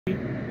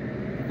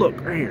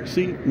Look, right here.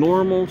 See?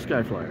 Normal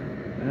sky flyer.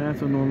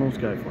 That's a normal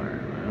sky flyer.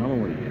 I don't know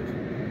what he is.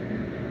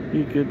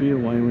 He could be a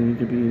white one. He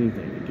could be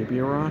anything. He could be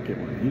a rocket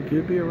one. He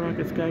could be a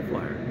rocket sky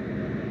flyer.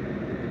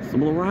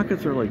 Some of the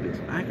rockets are like this.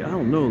 I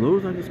don't know.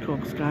 Those I just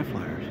call sky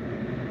flyers.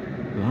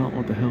 I don't know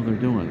what the hell they're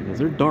doing. Because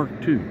they're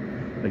dark too.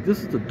 Like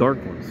this is the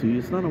dark one. See?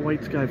 It's not a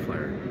white sky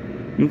flyer.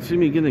 You don't see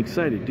me getting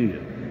excited, do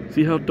you?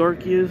 See how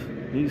dark he is?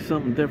 He's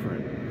something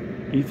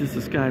different. He's just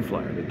a sky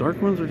flyer. The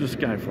dark ones are just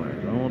sky flyers.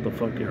 I don't know what the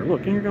fuck they are.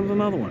 Look, here comes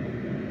another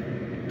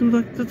one. Dude,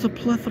 look, that's a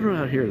plethora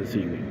out here this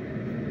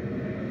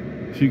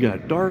evening. So you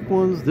got dark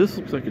ones. This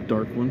looks like a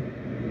dark one.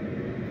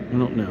 I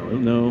don't know.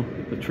 No,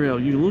 the trail.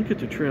 You look at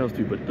the trails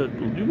too, but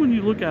when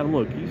you look at him,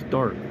 look, he's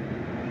dark.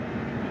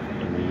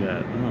 And you got,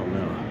 I don't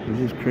know.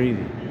 This is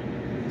crazy.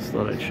 Just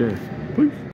thought I'd share. Peace.